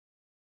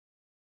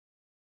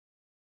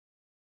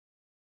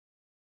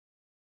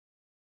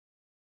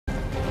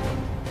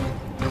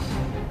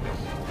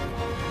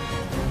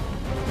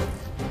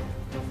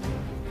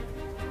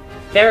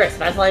Ferret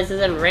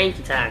specializes in range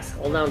attacks.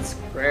 Hold down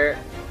square.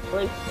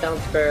 Holding down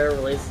square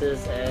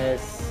releases a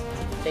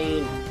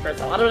sustained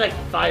burst. Automatic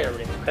fire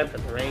when equipped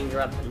with a range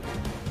weapon.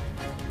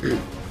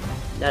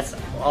 That's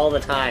all the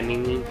time. I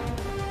mean,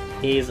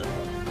 his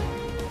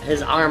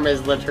arm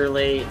is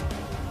literally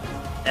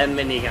a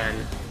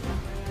minigun.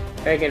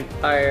 Ferret can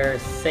fire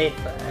safe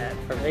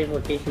from safe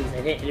locations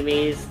and hit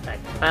enemies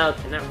that Cloud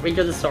cannot reach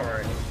with the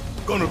sword.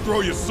 Gonna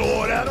throw your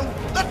sword at him?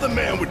 Let the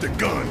man with the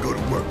gun go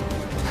to work.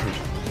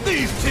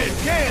 These tin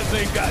cans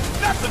ain't got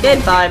nothing.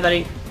 Goodbye,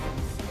 buddy.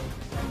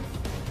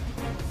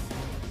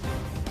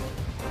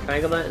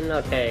 Triangle button.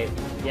 Okay.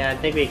 Yeah, I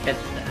think we get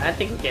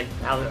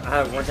how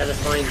it works at this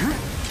point.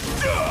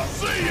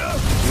 See ya.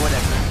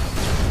 Whatever.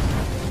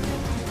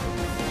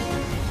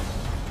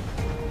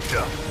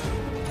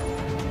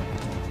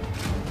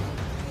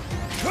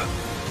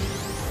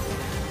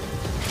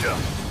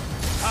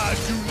 How'd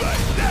you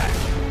like that?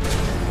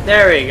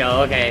 There we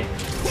go. Okay.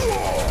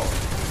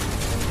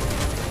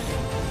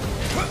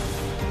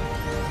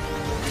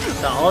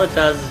 So all it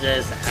does is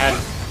just add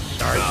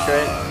shards to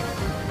it.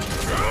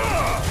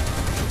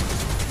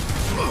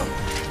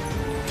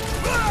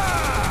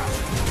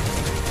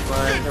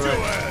 Get your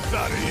ass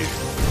out of here.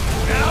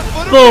 Now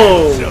for the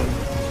Boom! real show.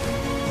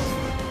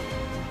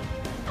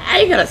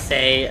 I gotta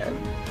say,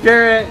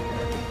 you're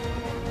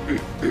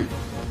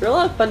a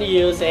lot of fun to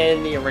use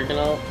in the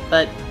original,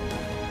 but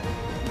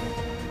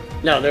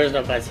no, there's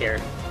no fuss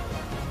here.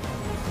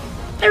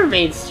 It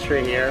remains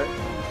true here.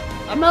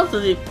 I'm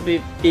also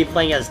be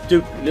playing as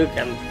Duke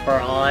Nukem for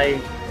all I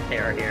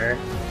care here.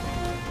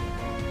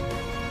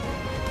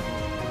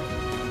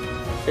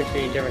 Switch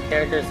between different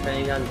characters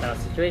depending on the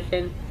battle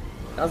situation.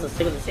 Also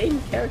stick with the same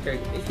character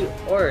to issue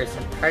orders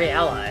to party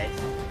allies.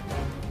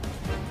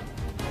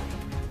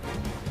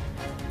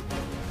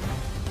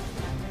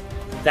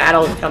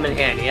 That'll come in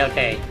handy,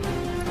 okay.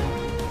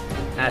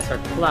 As for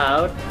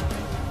Cloud,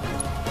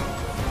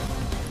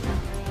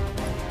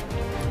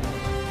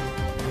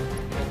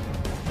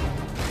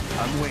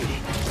 I'm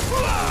waiting.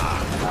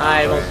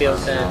 I won't be able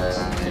to do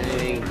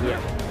anything yet.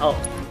 Oh,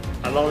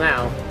 I will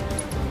now.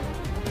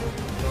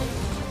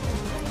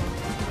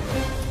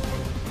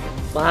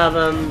 We'll have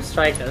him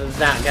strike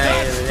that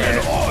guy over there.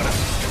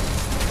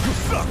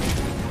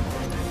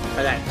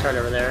 Or that turret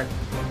over there.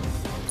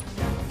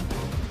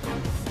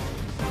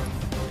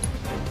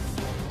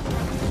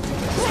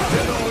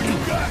 That's all you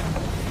got.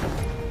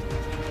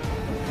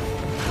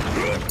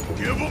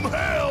 Give him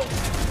hell.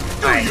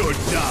 Do your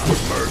job,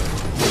 Merc.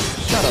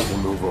 Shut up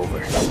and move over.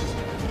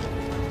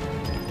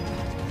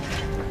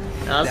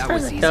 Now, as far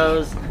as it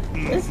goes,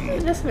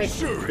 this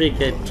makes pretty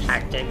good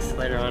tactics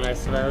later on, I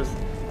suppose.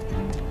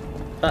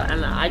 But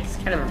and I just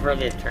kind of prefer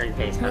the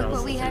turn-based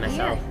battles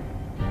myself.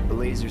 The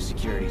laser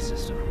security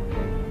system.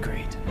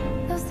 Great.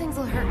 Those things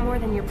will hurt more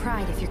than your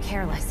pride if you're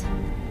careless.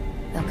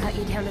 They'll cut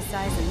you down to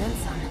size and then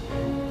some.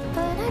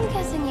 But I'm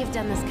guessing you've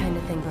done this kind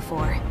of thing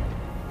before.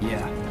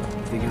 Yeah.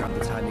 Figure out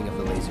the timing of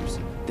the lasers.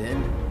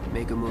 Then,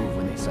 make a move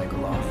when they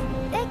cycle off.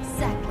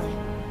 Exactly.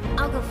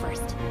 I'll go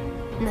first.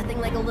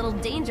 Nothing like a little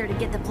danger to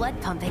get the blood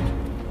pumping.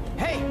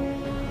 Hey!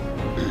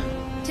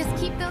 Just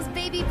keep those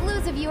baby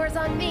blues of yours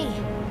on me.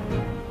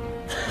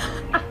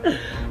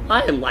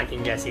 I am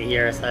liking Jesse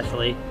here,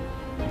 especially.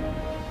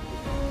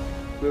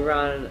 Move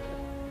around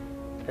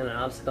an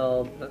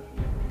obstacle.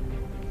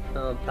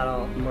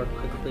 Battle more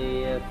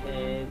quickly,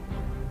 okay.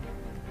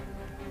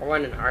 Or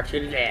run an R2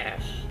 to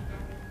dash.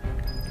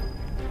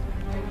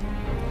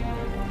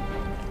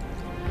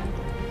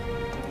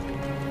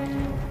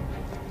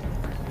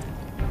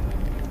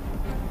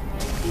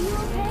 Are you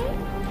okay?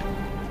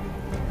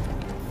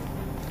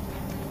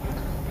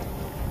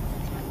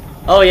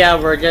 Oh yeah,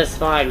 we're just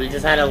fine. We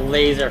just had a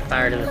laser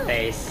fired in the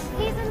face.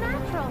 He's a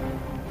natural.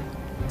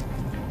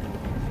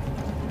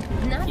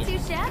 Not too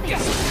shabby.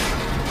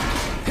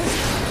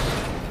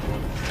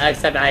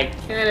 Except I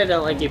kinda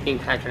don't like you being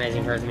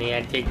patronizing towards me.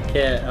 I did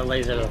get a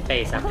laser to the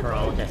face after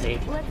all, Jesse.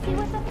 Let's see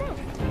what's up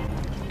next.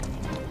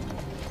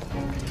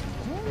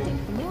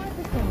 More of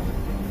the same.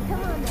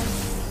 Come on then.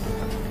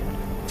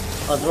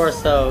 Well, it's more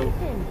so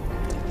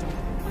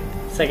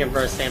second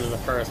verse, same as the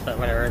first, but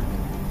whatever.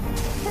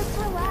 Just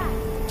relax.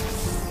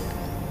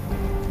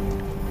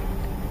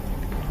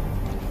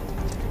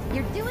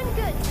 You're doing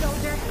good,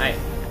 soldier. Alright.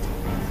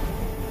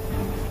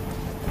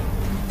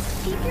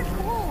 Keep your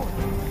cool.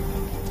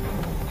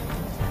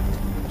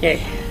 Okay.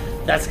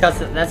 That's got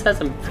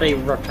some pretty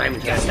rough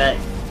timing to it, but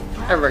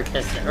I worked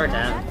this or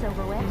down. That's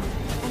over with.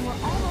 And we're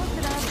almost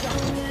at our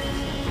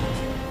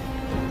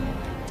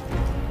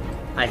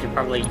I should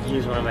probably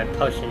use one of my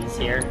potions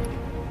here.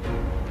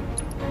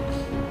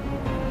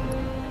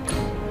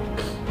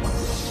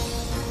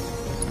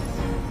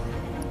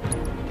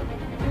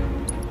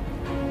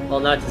 Well,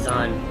 not just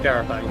on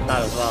Verify and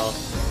Cloud as well.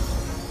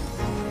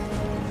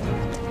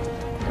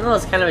 I know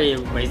it's kind of a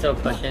waste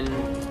of pushing.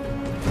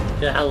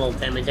 Just how little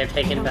damage I've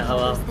taken, but oh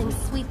well. Those things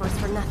sweepers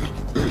for nothing.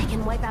 They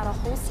can wipe out a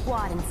whole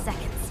squad in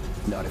seconds.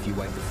 Not if you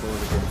wipe the floor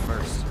with them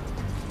first.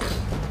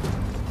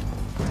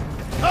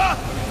 Ha!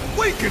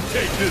 We can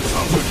take this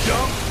humble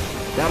jump.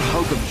 That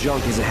hunk of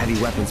junk is a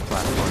heavy weapons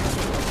platform.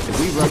 If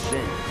we rush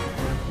in,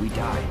 we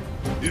die.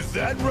 Is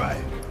that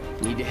right?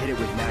 Need to hit it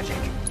with magic.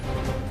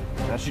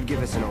 That should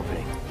give us an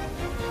opening.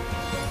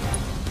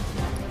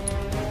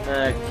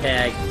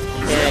 Okay, I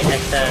can't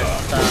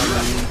access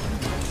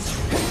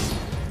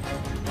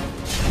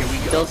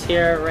skills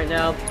here right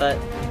now, but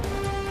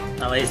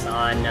at least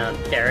on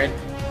Barrett.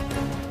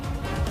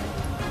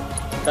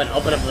 Gonna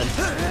open up the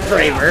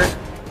Braver.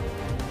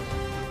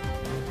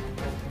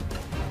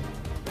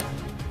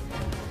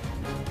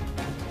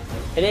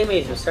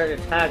 Enemies with certain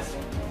attacks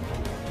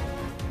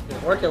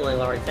or dealing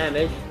large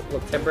damage will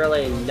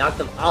temporarily knock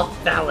them off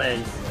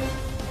balance.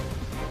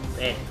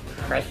 Man,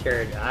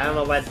 pressured. I don't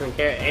know why it's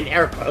in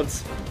air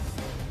quotes.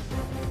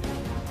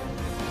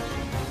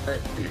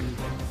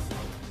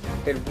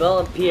 It will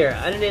appear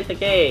underneath the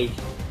cage.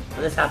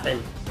 When this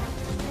happens,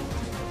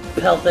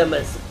 pelt them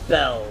with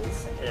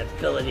spells and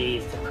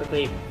abilities to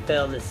quickly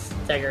fill the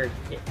stagger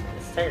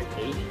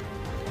cage.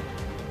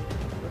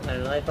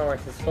 When life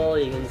force is full,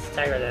 you can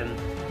stagger them.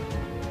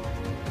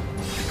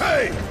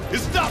 Hey!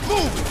 Stop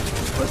moving!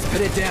 Let's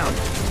pin it down.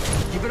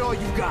 Give it all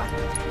you've got.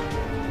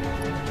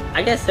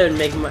 I guess it would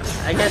make a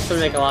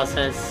lot of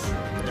sense,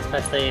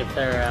 especially if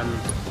they're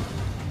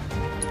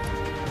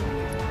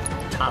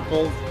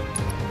toppled.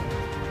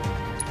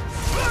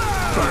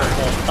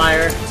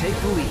 Fire. Take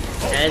the lead.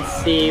 And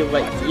see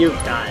what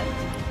you've got.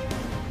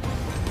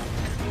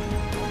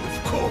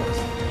 Of course.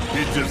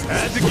 It just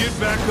had to get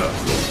back up.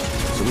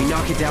 So we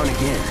knock it down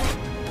again.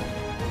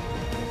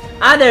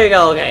 Ah, there you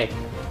go, okay.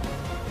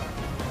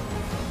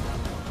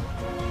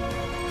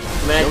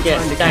 I'm gonna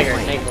get staggered,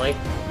 thankfully.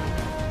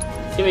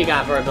 See what we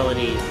got for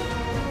abilities.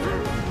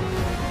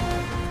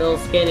 Fill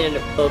skin and a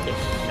focus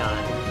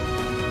shot.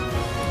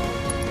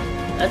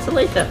 Let's at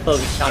least that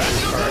focus shot on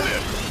first.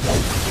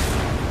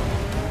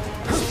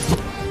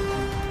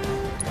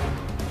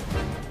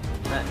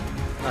 Okay,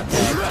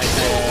 I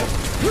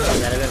gotta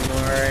that a bit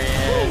more,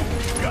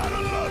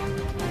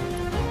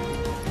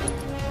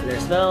 and their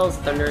spells,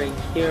 Thundering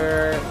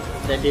Cure,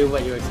 they do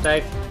what you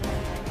expect.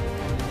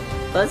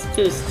 Let's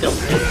do Still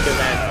Kick to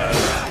that.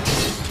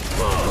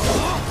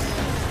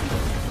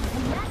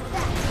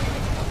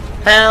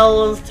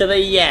 Hells to the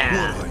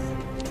yeah!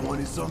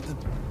 20-something?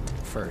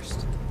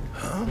 First.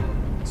 Huh?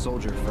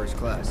 Soldier first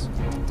class.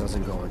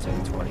 Doesn't go into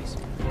the 20s.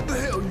 What the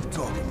hell are you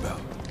talking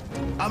about?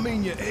 I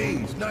mean your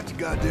age, not your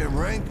goddamn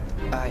rank.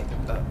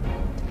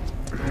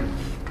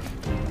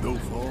 Though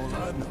for all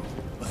I know,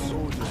 a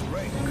soldier's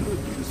rank could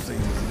be the same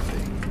as his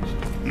age.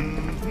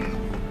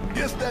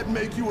 Guess that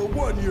make you a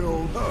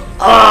 1-year-old, huh?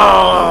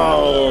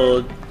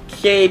 Oh!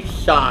 Cheap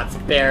shots,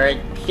 Barrett.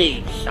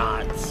 Cheap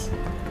shots.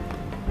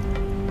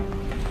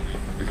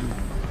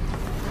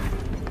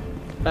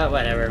 But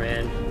whatever,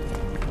 man.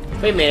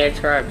 We made it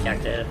to our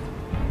objective.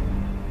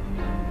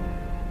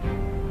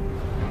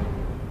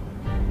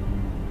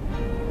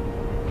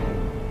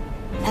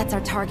 That's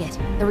our target,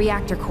 the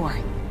reactor core.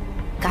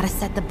 Gotta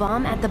set the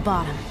bomb at the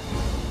bottom.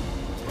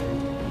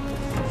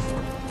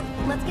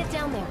 Let's get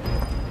down there.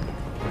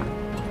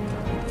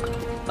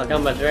 I'll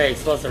come with very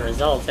explosive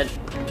results. And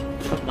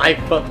my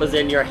foot was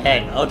in your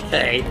head.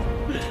 Okay.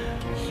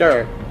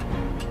 Sure.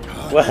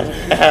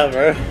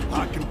 Whatever.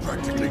 I can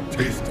practically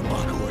taste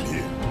tobacco in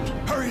here.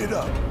 Hurry it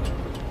up.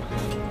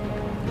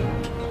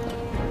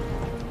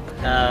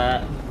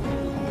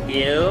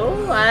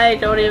 You? I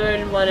don't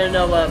even want to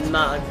know what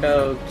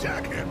Mako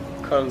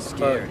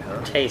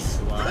Jackhammer. tastes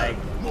like.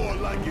 More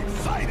like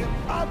excited.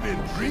 I've been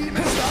dreaming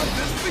about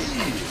this for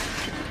years.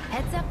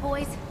 Heads up,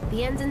 boys.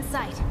 The end's in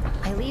sight.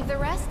 I leave the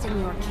rest in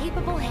your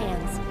capable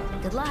hands.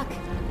 Good luck.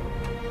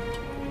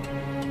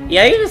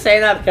 Yeah, you just say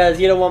that because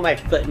you don't want my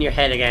foot in your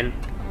head again.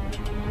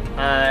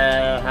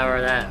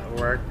 However that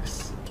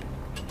works.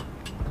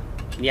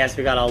 Yes,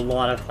 we got a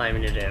lot of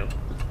climbing to do.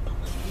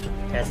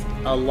 Yes,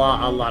 a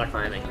lot of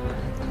climbing.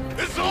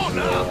 It's on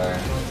now.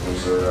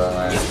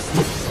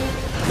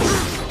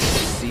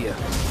 See ya.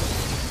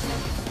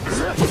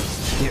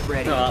 Get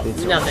ready. Oh,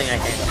 nothing I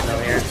can't do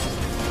here.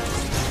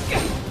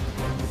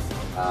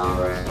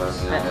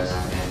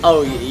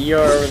 Oh,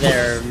 you're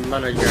there,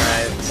 Mono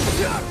Drive.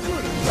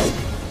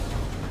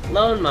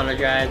 Lone Mono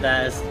Drive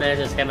that has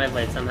managed to escape my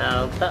blade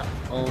somehow, but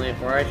only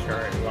for a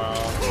short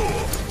while.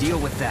 Deal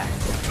with that.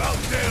 About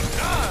damn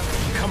time.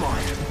 Come on.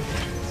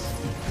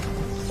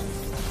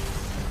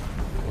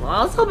 Well,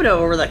 I was hoping to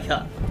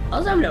overkill. I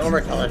was hoping to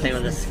overkill the thing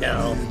with the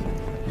skill.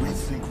 We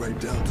sink right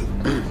down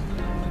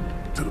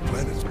to the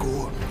planet's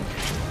core.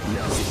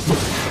 No.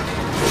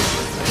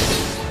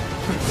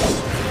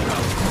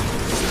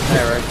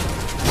 Whatever.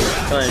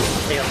 Go ahead and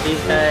take out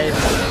these guys.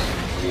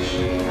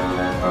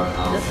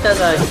 This does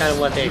kind of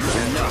what they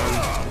expect.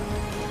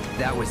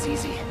 That was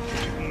easy.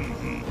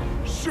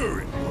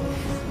 Sure it was.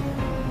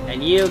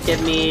 And you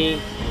give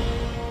me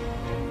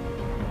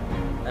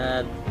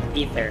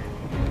ether.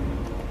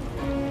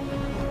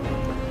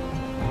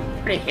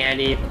 Pretty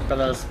handy for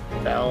those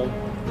spell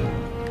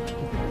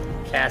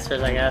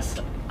casters, I guess.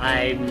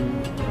 I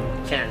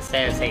can't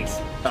say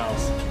spell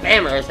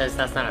spammers, since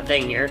that's not a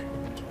thing here.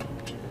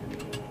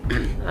 I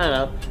don't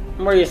know.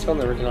 more useful in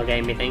the original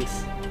game, he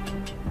thinks.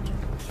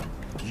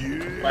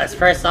 Yeah. Let's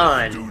press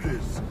on. Let's do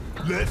this.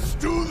 Let's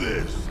do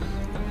this.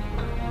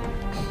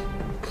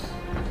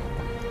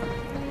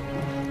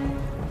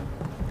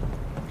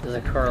 There's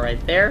a core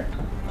right there.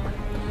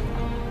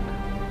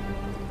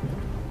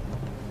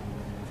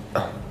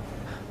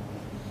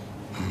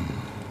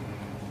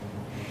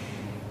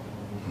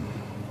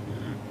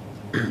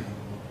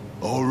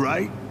 All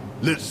right.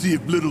 Let's see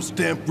if little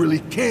Stamp really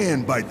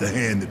can bite the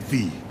hand that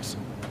feeds.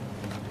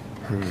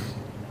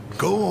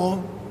 Go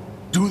on.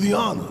 Do the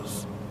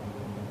honors.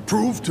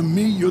 Prove to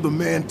me you're the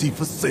man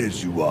Tifa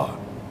says you are.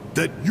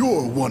 That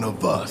you're one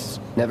of us.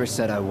 Never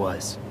said I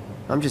was.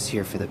 I'm just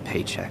here for the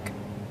paycheck.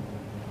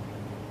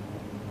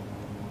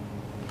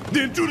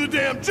 Then do the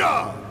damn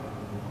job!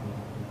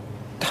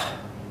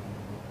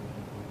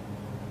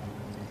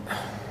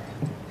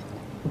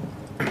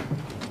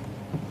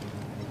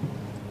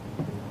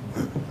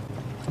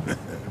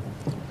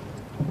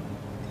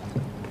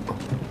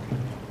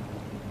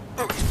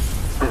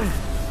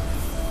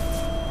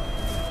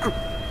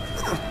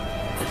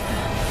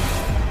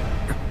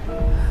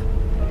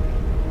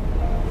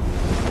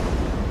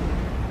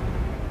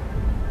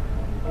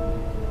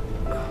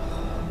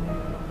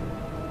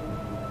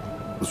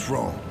 What's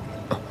wrong?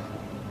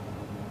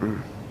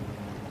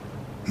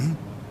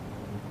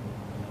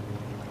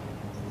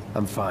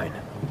 I'm fine.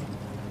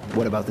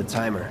 What about the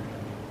timer?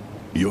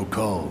 Your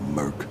call,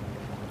 Merc.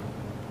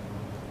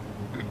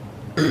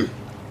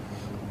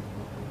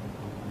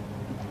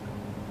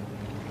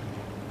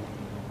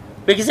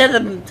 We can set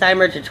the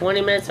timer to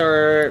 20 minutes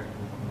or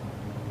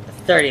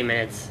 30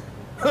 minutes.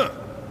 Huh.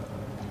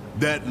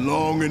 That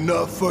long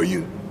enough for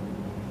you?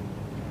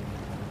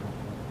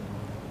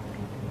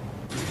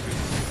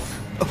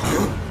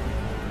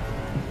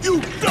 You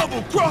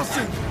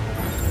double-crossing!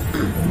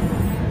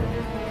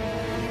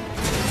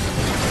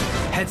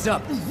 Heads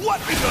up! What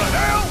in the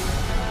hell?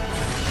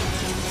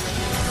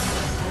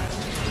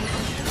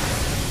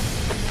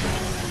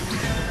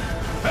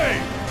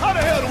 Hey, how the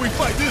hell do we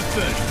fight this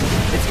thing?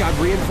 It's got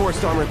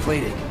reinforced armor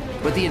plating,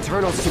 but the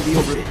internals can be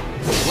overridden.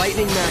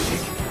 Lightning magic.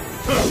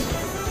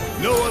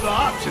 No other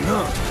option,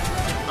 huh?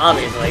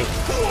 Obviously.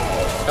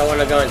 Don't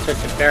want to go and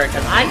switch to Barrett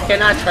because I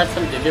cannot trust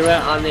him to do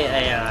it on the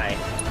AI.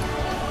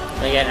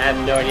 Again, I have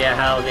no idea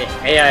how the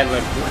AI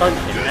would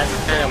function. That's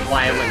kind of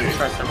why I wouldn't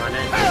trust him on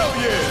it. Hell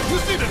yeah! You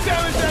see the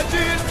damage I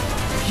did?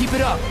 Keep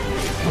it up!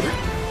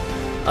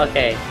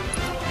 Okay.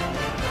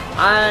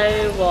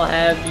 I will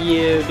have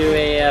you do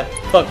a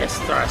focus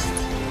thrust.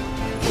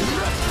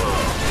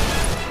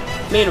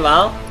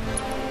 Meanwhile,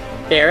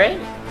 Barrett,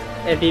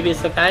 if you'd be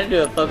so kind to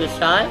do a focus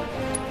shot.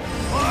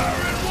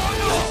 Fire in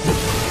one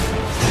off!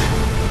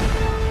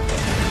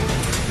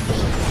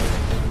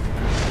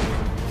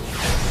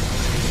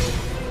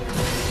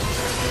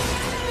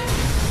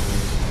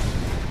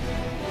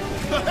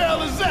 The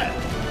hell is that?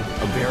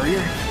 A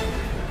barrier?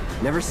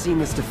 Never seen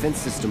this defense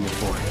system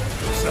before.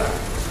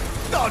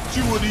 Thought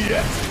you were the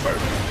expert.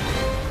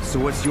 So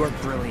what's your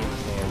brilliant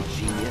plan,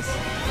 genius?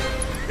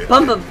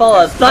 Pump it full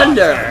of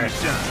thunder!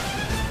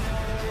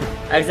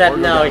 Except Or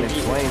go no, down in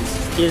flames.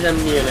 he's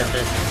immune at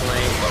this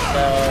point,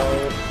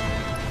 so...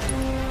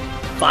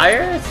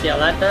 Fire? See how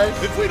that does?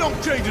 If we don't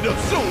change it up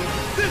soon,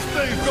 this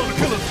thing's gonna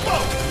kill us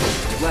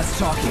both. Less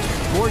talking,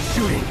 more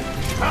shooting.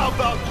 How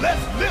about less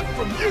lip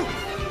from you?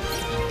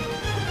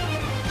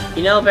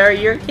 You know, Barry,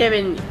 you're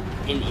given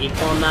an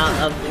equal amount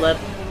of lip.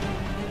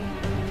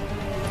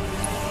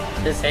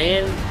 Just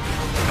saying,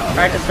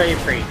 practice what you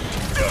preach.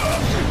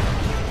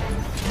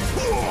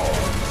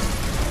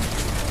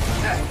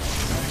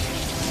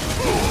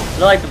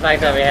 I like the fact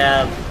that we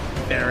have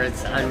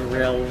Barrett's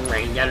Unreal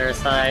range on our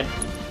side.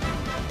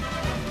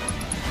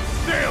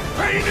 Damn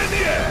pain in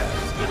the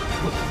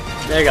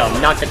ass! There you go,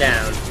 knock it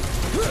down.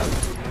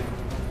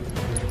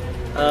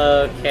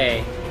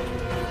 Okay.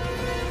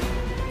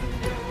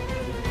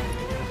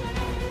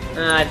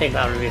 I think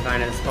that would be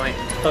fine at this point.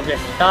 Focus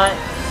shot.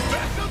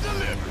 Special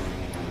delivery.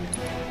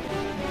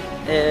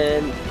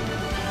 And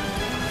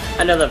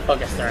another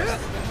focus thrust.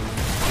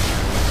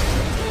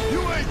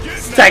 You ain't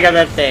getting Stagger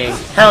that thing.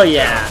 Hell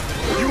yeah.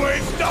 You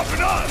ain't stopping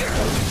us!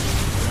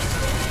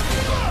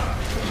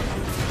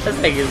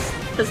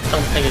 This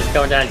dumb thing is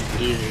going down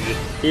easy.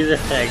 Easier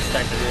than I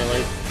expected,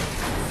 really.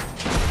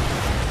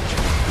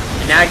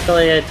 And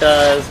actually it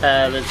does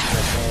have its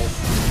missiles.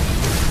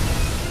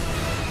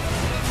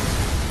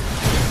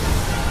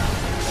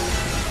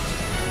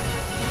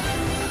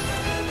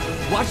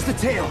 Watch the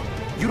tail.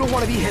 You don't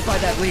want to be hit by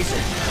that laser.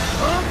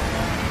 Huh?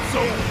 So,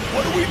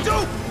 what do we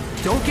do?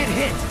 Don't get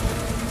hit.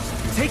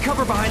 Take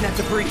cover behind that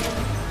debris.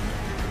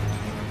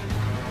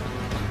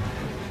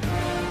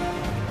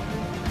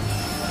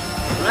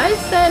 I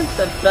sense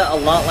that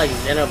felt a lot like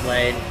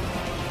Xenoblade.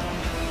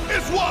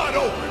 It's wide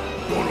open.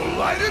 Gonna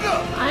light it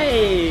up.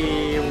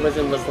 I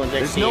wasn't whistling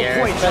There's Dixie no here,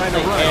 point trying to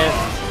especially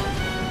run.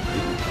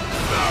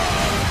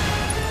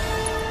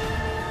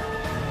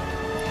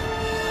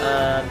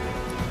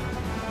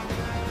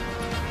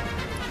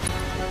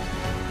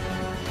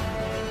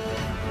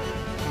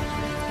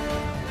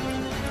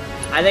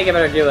 I think I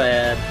better do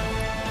a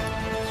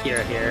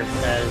cure here,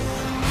 because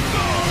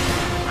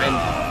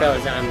I'm fairly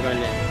certain I'm going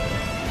to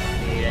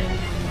need it.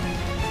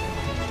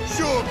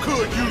 Sure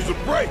could use a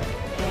break.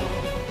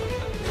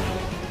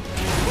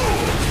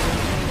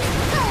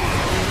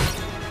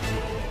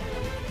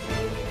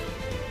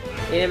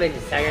 Damage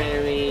to stagger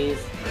enemies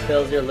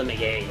fills your limit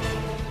gauge.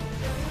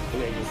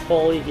 Damage is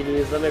full, you can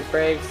use limit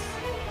breaks,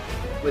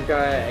 which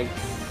are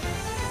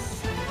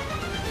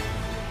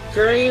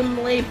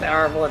extremely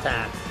powerful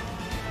attacks.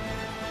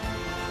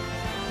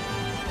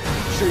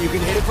 Sure you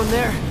can hit it from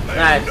there?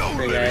 That's no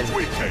pretty limits good.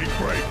 we can't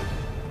break.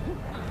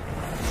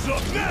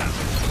 Suck now.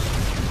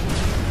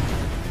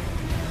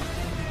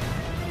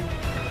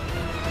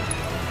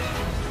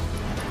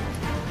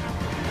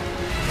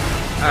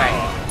 Alright.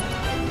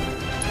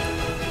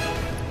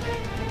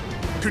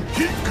 Could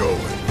keep going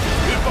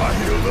if I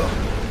heal up.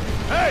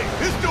 Hey,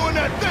 it's doing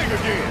that thing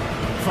again.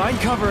 Find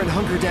cover and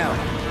hunker down.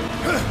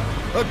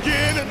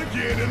 Again and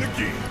again and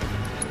again.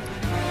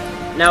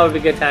 Now would be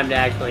a good time to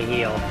actually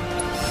heal.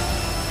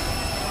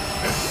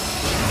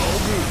 All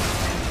good.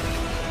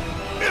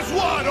 It's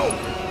wide open.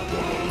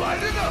 Gonna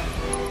light it up.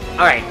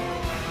 Alright.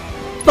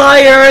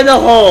 Fire in the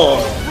hole!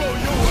 Throw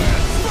your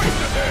ass straight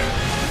to hell.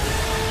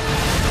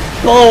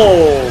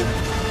 Boom!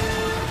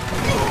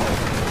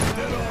 Is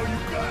that all you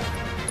got?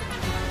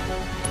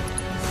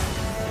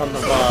 From the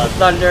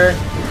thunder.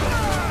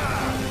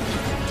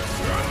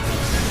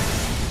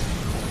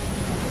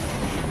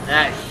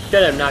 That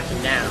should have knocked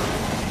him down.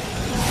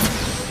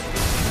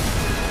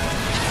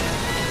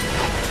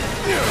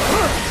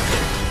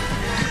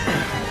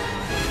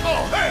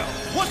 Oh hell!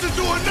 What's it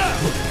doing now?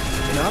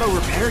 An auto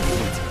repair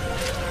unit.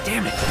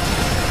 Damn it.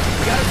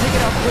 We gotta take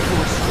it out quick or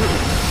we're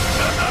screwed.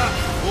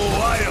 Oh,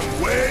 I am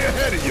way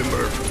ahead of you,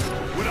 Murphy.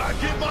 When I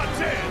get my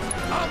chance,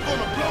 I'm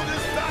gonna blow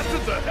this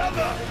bastard the hell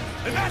up.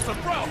 And that's a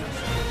promise.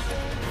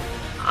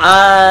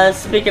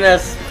 Speaking of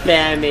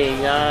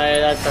spamming,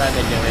 that's what I've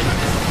been doing.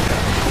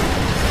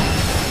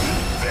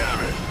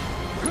 Damn it.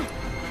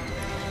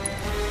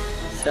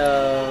 So,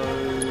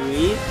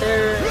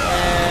 Ether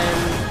and...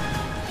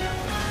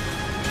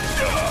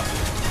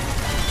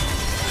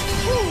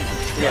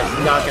 Yeah,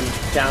 knock him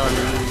down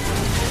and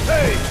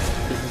Hey,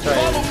 destroy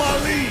follow my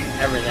lead.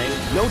 everything.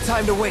 No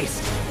time to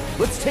waste.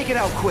 Let's take it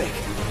out quick.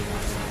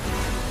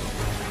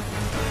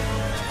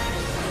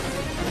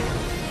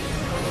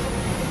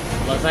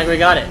 Looks like we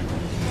got it.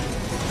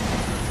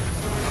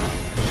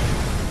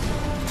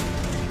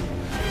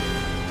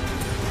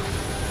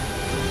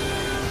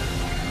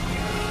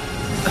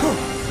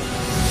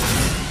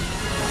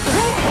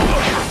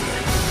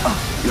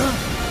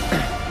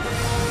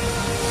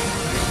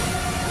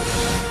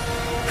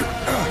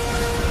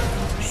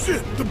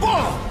 Shit, the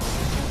bomb.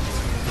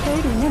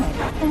 30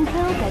 minutes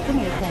until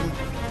detonation.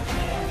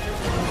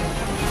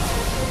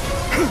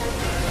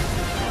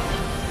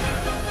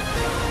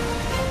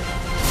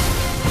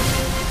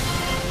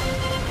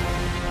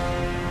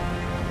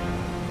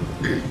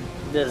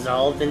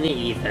 Dissolved in the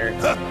ether.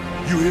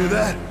 You hear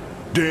that?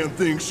 Damn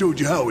thing showed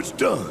you how it's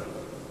done.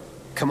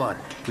 Come on,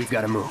 we've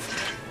gotta move.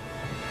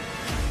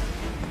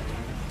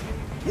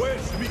 Where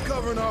should we be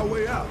covering our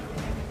way out?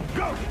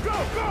 Go,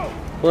 go, go!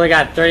 We only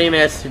got 30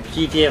 minutes to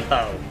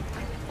GTFO.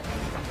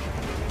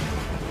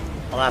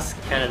 Well, that's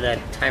kind of the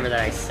timer that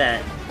I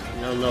set.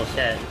 No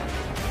shit.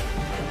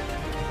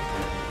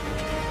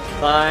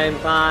 Climb,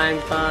 climb,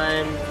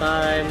 climb,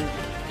 climb.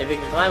 If you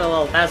can climb a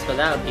little faster,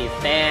 that would be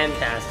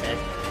fantastic.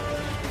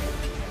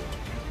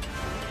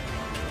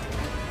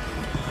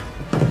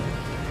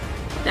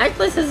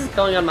 Actually, this is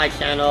going on my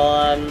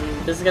channel.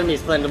 This is going to be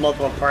split into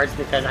multiple parts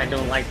because I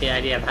don't like the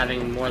idea of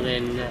having more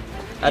than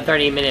a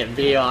 30-minute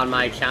video on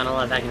my channel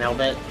if I can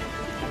help it.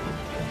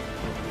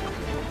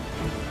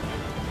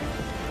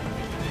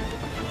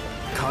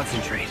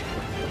 Concentrate.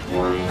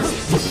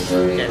 Just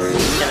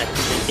gonna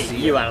get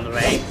you out of the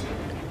way.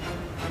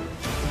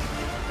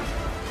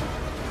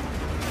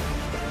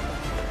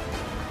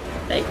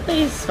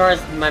 Thankfully, as far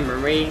as my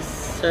memory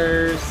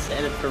serves,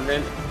 and if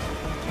prevent.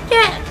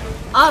 Get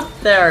up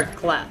there,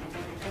 Clap.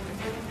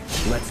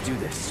 Let's do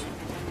this.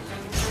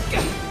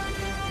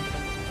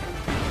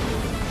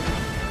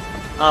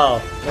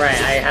 Oh, right,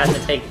 I have to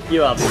take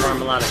you up before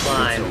I'm allowed to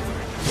climb.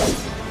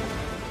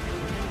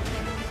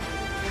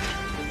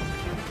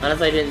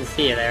 Honestly, I didn't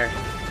see you there.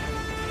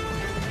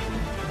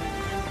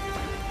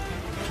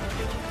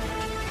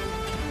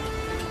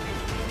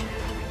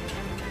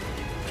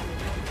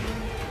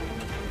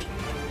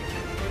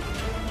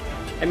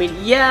 I mean,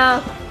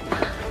 yeah.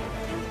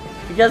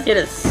 Because he had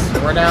his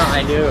sword out,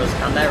 I knew it was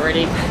combat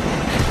ready.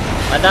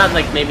 I thought,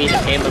 like, maybe the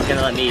game was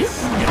gonna let me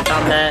skip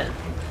combat.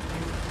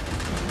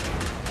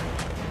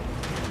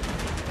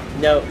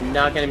 No,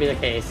 not gonna be the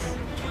case.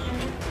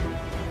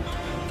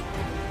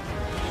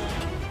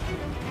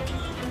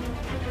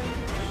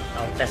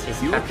 Oh, Jesse's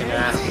stuck into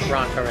that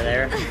rock over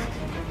there.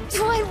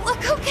 Do I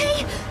look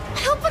okay?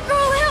 Help a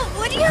girl out,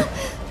 would you?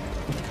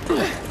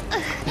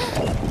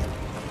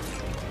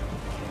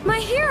 My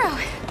hero!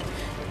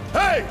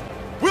 Hey,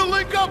 we'll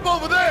link up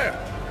over there.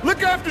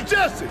 Look after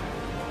Jesse.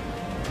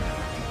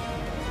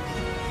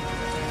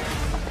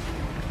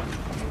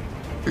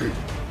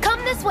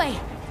 this way.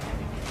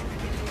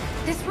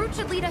 This route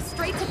should lead us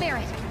straight to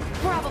Barrett.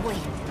 Probably.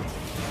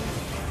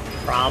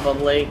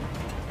 Probably.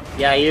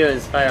 Yeah, you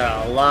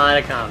inspire a lot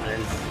of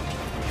confidence.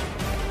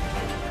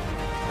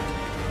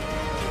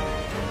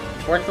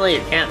 Fortunately,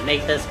 you can't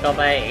make this go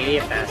by 80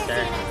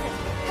 faster.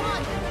 Come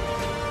on.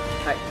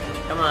 Alright,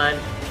 come on.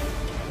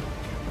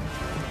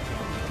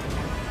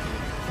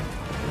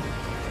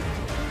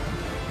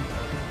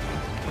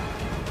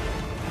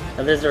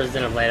 If this was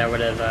Xenoblade, I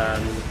would have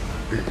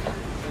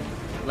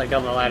let go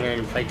of the ladder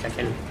and played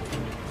Tekken.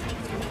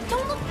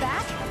 Don't look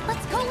back.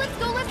 Let's go, let's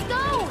go, let's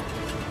go!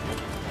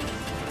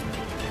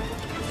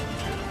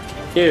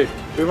 Dude,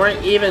 we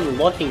weren't even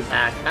looking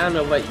back. I don't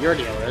know what your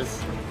deal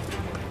is.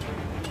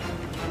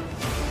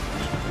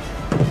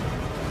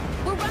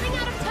 We're running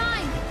out of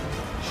time.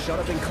 Shut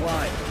up and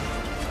climb.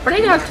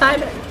 Running out of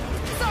time.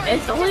 Sorry,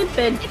 It's only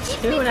been it keeps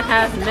 2.5 me focused.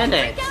 I'll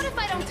minutes. freak out if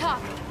I don't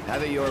talk.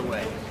 Have it your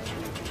way.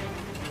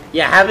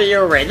 Yeah, have it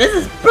your way. This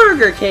is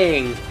Burger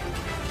King!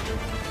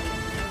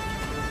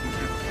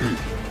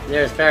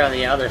 There's Bear on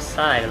the other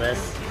side of this.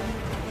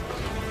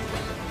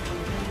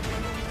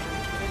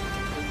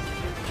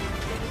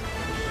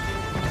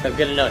 So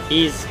good to know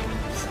he's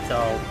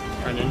still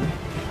running.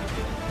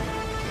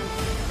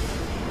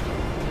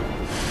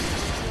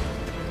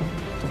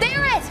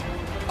 Barrett!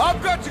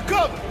 I've got you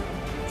covered.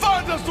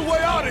 Find us the way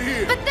out of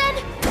here. But then...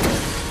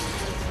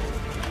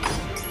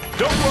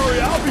 Don't worry,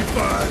 I'll be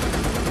fine.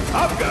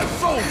 I've got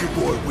Soldier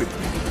Boy with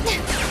me.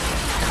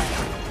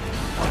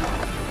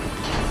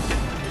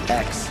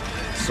 X,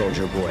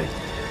 Soldier Boy.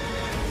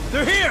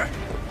 They're here!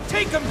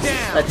 Take them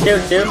down! The two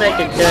do make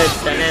a good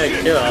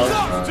dynamic duo.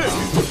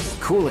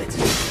 Cool it.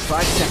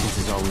 5 seconds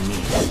is all we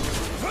need.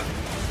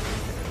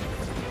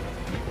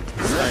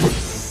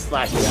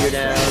 Slash you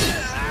down.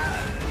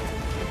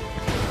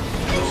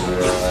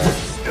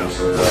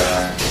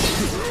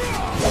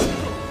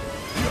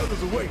 The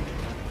others are waiting.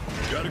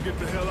 Gotta get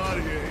the hell out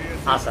of here,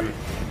 Ed. Awesome.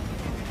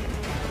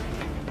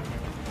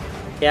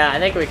 Yeah, I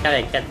think we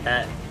kind of get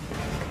that.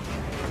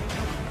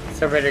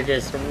 So we're gonna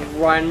just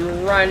run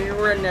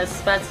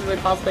as fast as we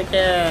possibly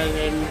can,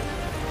 and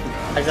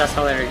exhaust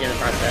all energy in the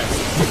process.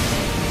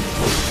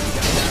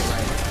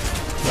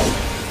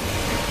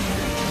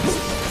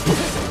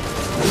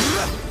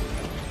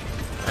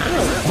 I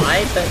don't know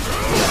why, but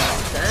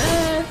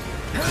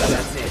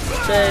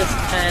just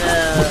kind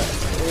of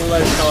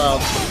looks a little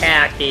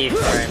tacky for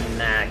a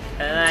mech.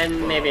 And I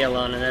may be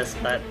alone in this,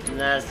 but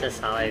that's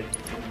just how I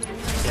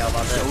feel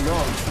about this. So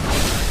long.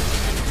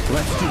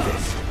 Let's do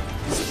this.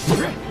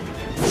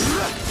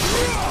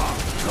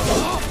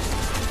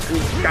 I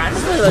mean,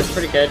 graphically it looks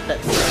pretty good, but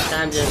at the same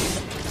time,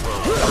 just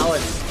how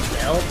it's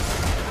built.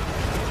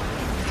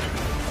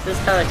 This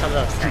kind of comes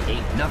off tacky.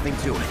 Nothing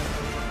to it.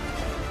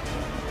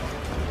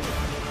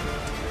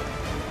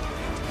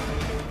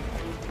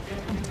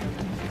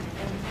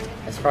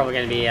 It's probably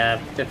going to be a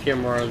few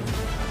more of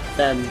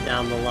them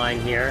down the line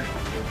here.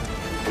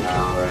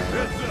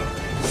 Heads up.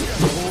 We got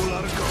a whole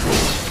lot of cover.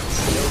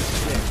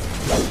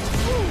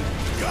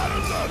 Gotta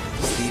love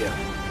See ya.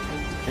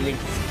 And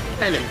it's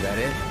kind of Is that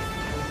it?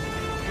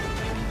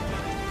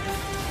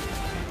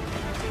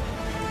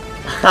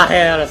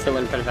 I honestly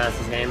wouldn't put it past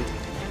this game.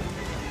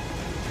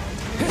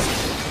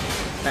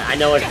 I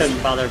know I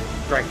couldn't bother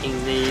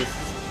breaking these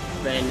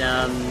when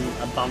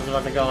a bomb's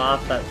about to go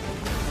off, but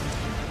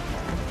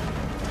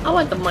I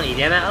want the money,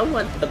 damn it! I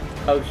want the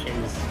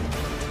potions.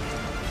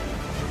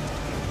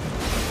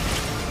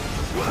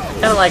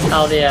 Kind of like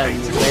how the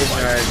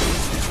lasers are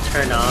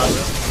turned off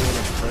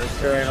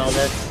during all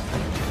this.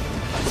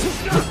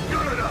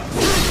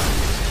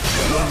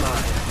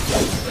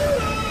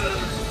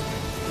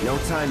 No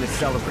time to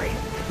celebrate.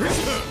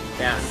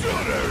 Yeah.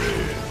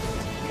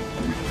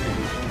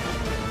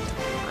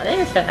 I think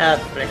I should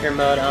have flicker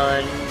mode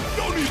on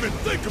Don't even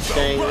think about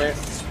doing money.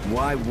 this.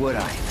 Why would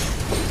I?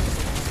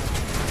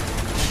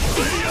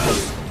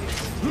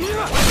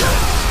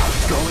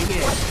 Going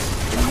in.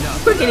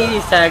 Enough. Freaking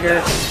easy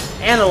stagger,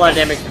 and a lot of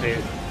damage to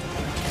boot.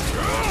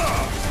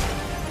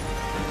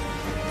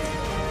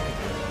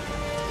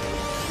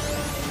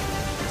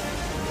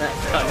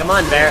 Oh, come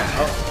on, Bear.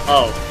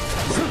 Oh.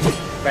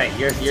 Right,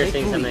 you're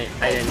seeing something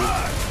I didn't.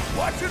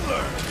 Watch and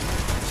learn.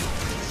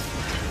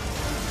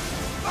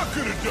 I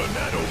could have done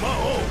that on my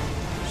own.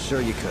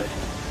 Sure you could.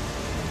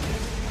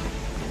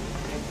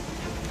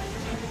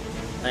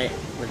 Right,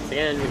 once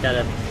again, we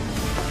gotta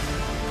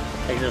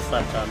take this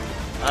left up.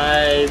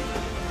 I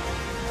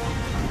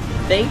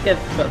think if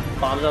the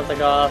bombs don't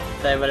go off,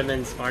 that would have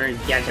been smarter to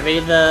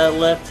deactivate the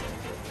lift.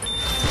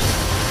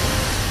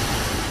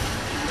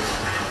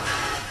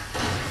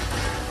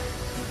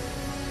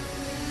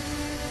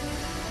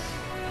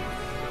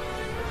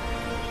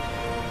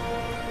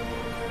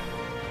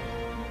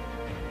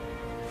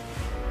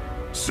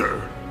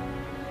 Sir.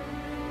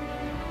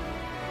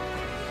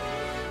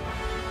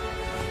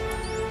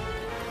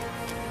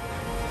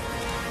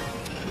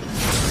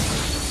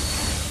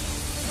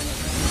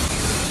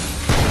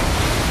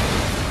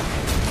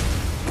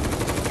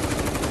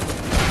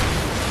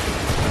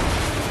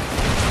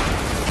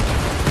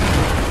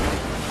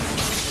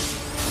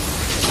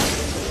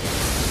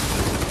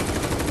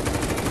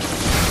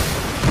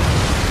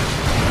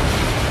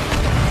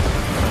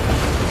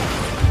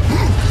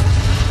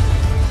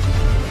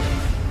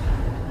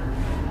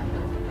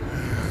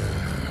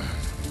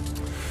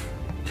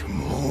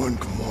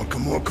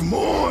 come on, come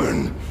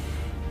on!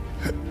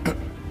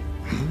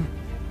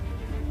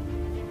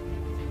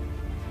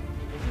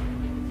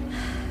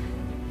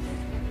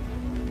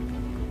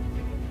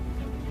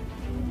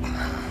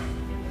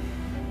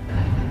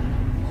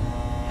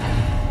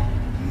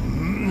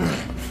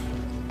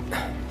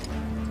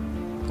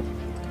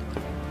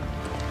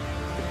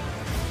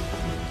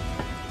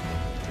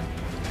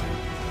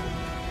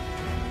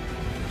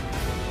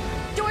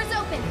 Doors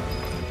open.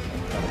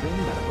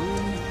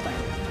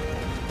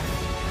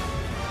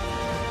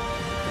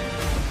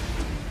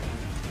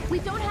 We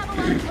don't have a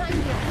lot of time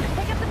here.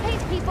 Pick up the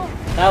pace, people.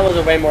 That was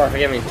a way more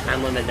forgiving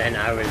time limit than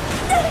I would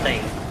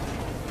think.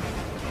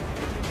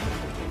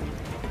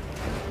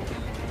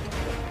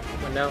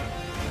 But no.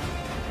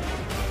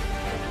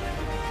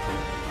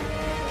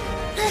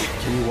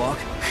 Can you walk?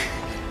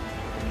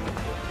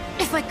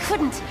 If I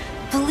couldn't,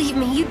 believe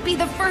me, you'd be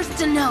the first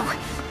to know.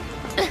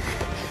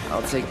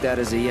 I'll take that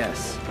as a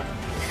yes.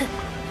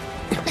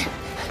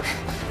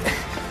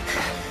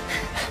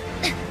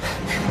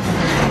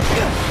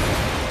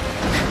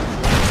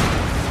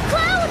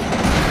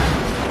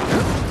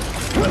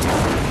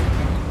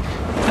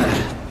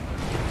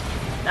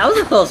 That was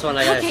a close one,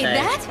 I gotta Okay, say.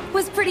 that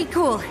was pretty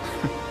cool.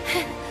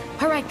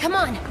 All right, come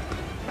on.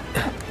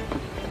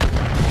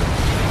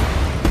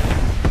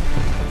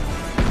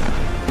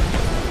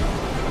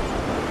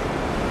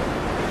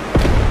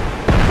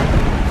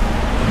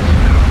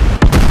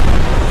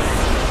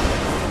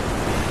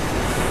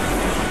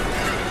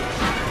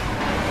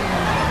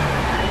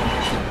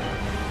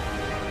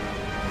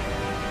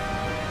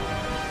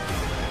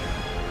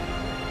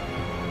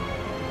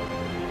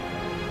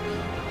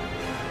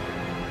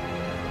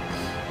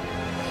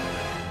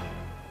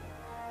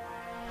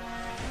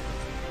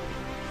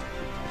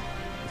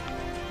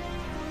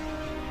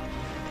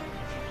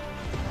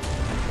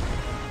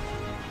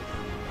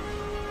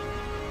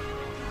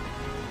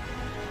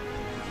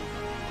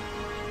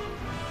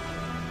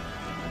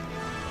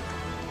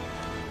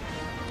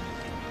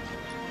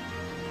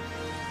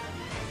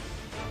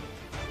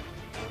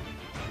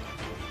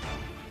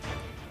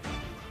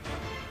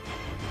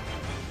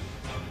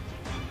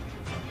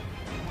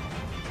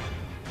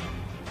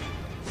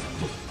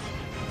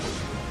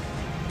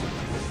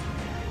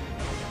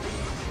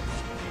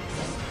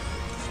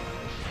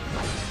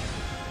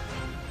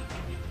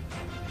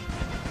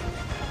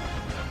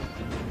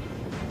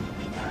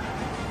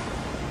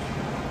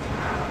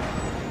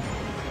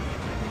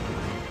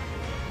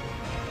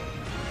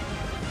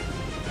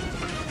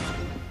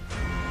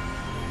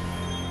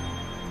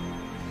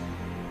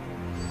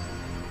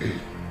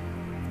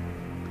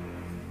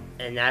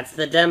 And that's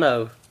the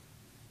demo,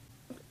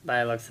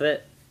 by the looks of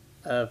it,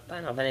 of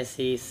Final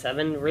Fantasy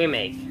VII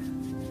Remake.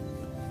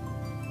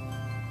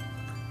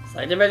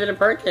 Select ready to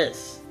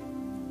purchase.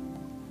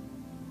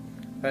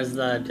 Where's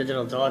the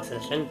digital deluxe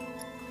edition?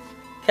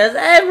 Because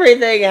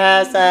everything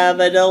has to have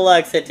a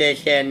deluxe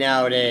edition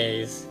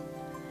nowadays.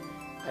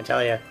 I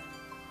tell you,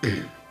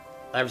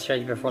 Life is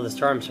Strange Before the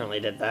Storm certainly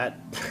did that.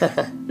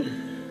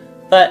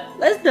 But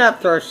let's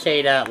not throw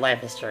shade at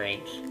Life is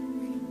Strange.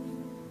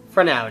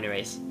 For now,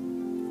 anyways.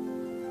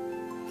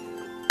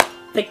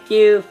 Thank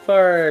you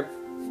for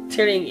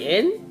tuning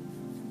in.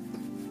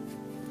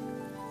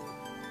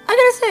 I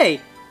gotta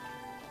say,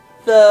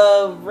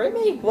 the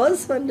remake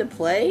was fun to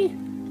play.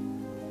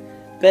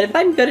 But if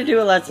I'm gonna do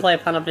a Let's Play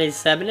Final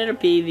Fantasy VII, it'll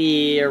be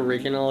the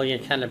original. You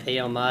kind of pay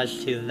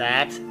homage to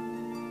that.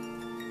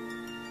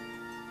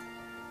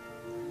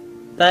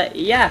 But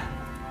yeah.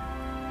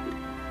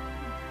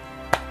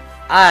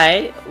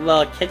 I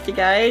will catch you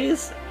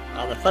guys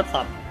on the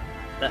flip-flop.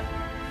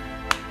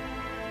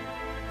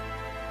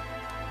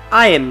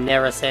 I am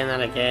never saying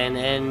that again,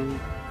 and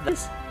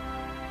this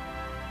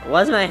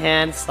was my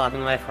hand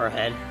slapping my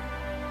forehead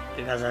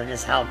because of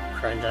just how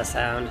cringe I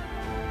sound.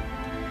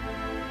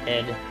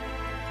 And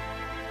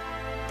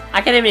I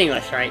can't even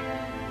English, right?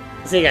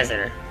 See you guys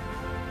later.